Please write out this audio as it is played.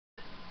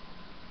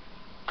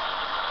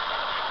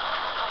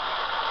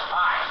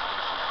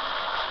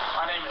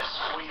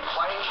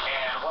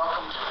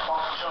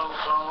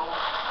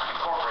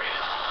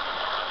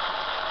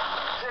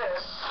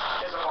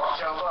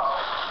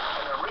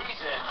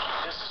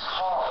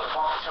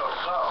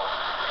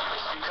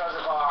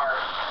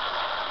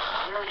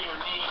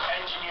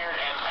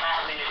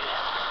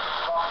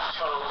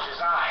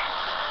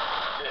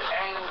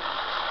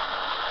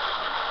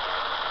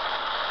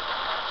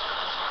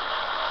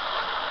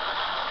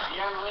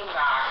genuine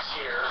knocks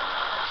here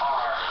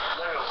are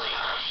literally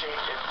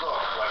shaped and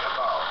look like a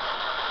bow,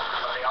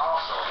 but they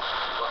also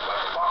look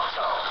like a buck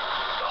toe,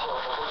 the hoof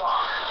of a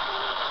buck.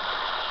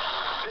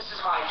 This is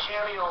my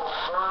Cameo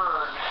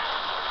Burn,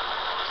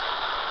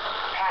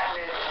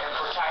 patented and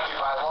protected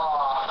by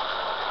law,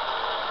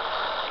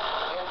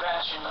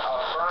 invention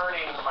of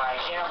burning my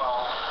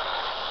camo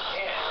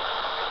in.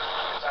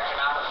 It's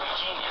economically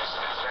genius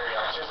and it's very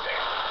artistic.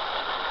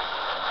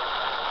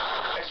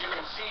 As you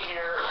can see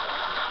here,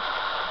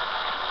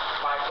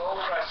 my bow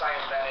press I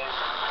invented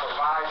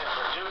provides and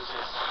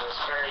produces this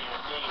very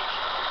unique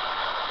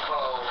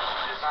bow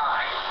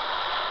design.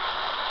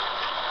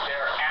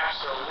 They're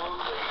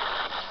absolutely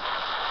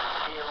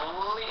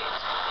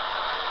elite.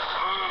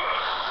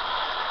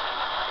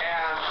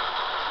 And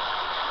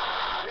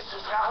this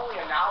is not only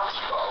a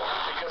novelty bow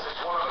because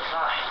it's one of a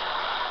kind,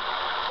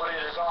 but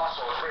it is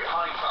also a great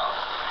hunting bow.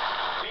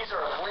 These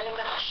are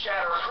wind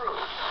shatter proof.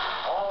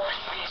 All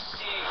PVC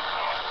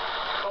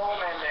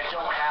bowmen that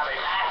don't have a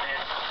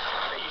patent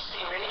that you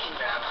see making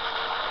them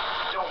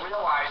don't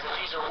realize that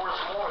these are worth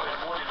more than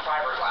wood and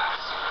fiberglass.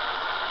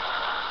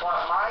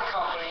 But my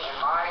company and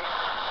my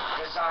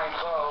design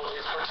bow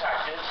is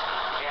protected,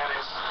 and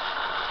it's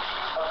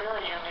a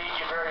very unique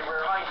and very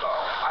rare hunting bow.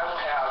 I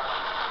will have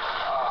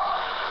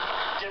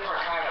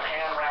different kind of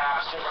hand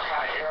wraps, different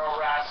kind of arrow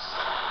rests,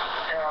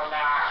 arrow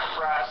knock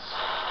rests,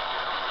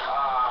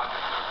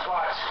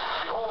 but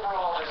the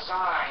overall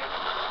design,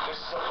 this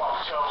is a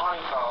buck toe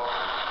hunting bow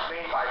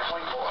made by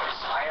Point Boys.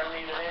 I am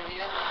Native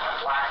Indian, I'm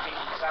Blackfeet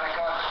and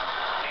Seneca,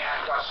 and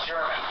Dutch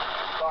German,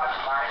 but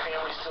my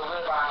family still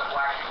live on the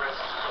Blackfeet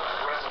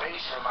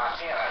Reservation in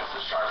Montana. It's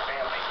the Sharp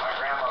family, my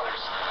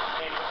grandmother's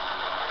people.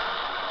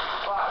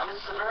 But this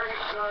is a very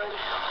good,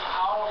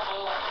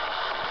 powerful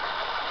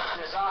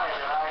design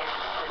that I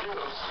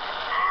produce.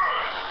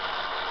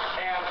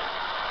 And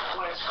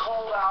when it's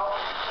cold out,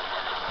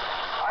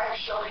 I have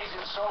shoved these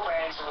in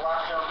snowbanks and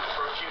left them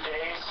for a few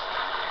days.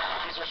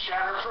 These are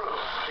shatterproof.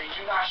 They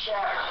do not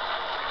shatter.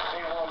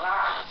 They will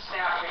not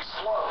snap and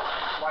explode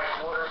like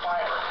wood or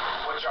fiber,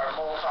 which are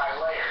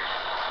multi-layered.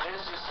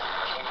 This is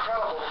an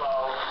incredible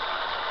bow.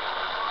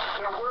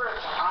 They're worth,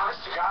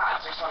 honest to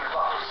God, $600.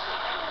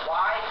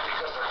 Why?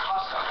 Because they're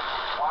custom.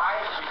 Why?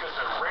 Because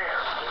they're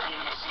rare. The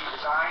PVC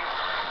design.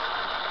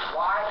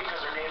 Why? Because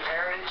they're native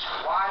heritage.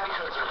 Why?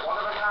 Because they're one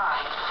of a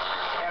kind.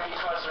 And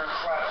because they're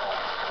incredible.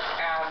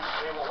 And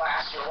they will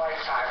last your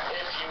lifetime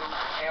if you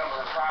handle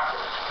them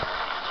properly.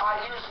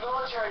 I use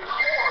military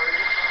cord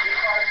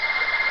because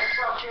in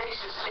some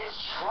cases it's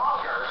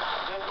stronger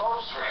than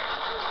bowstring,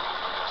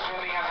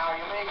 depending on how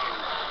you make it.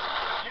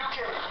 You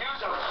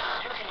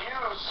can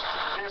use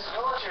this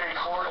military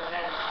cord and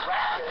then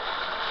wrap it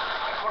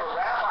and put a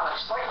wrap on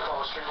it just like a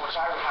bowstring, which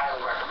I would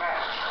highly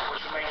recommend,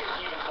 which would make it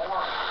even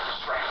more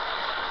strength.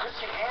 This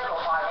can handle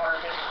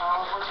 550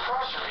 pounds worth of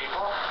pressure,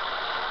 people.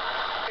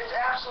 It's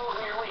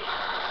absolutely elite.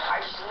 I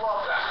just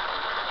love them.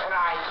 And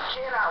I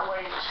cannot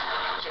wait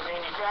to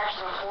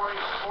manufacture them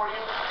for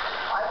you.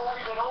 I've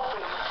only been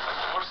open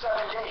for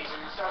 7 days,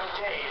 and in 7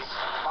 days,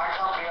 my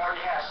company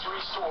already has 3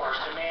 stores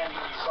demanding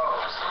these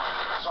bows.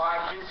 So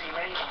I'm busy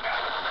making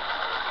them.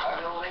 My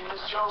middle name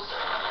is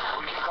Joseph.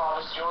 We can call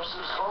this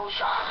Joseph's Bow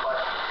Shop,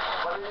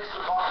 but it is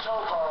the buck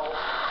toe bow.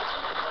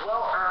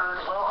 Well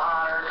earned, well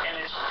honored, and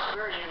it's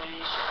very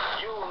unique.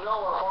 You will know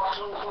a buck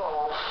toe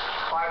bow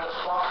by the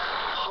buck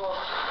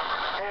hoof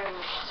end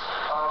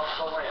of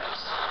the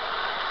limbs.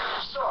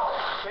 So,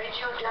 thank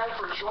you again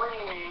for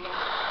joining me.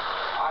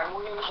 I'm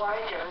William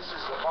Plank, and this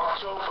is the Buck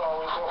Toe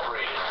Bow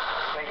Incorporated.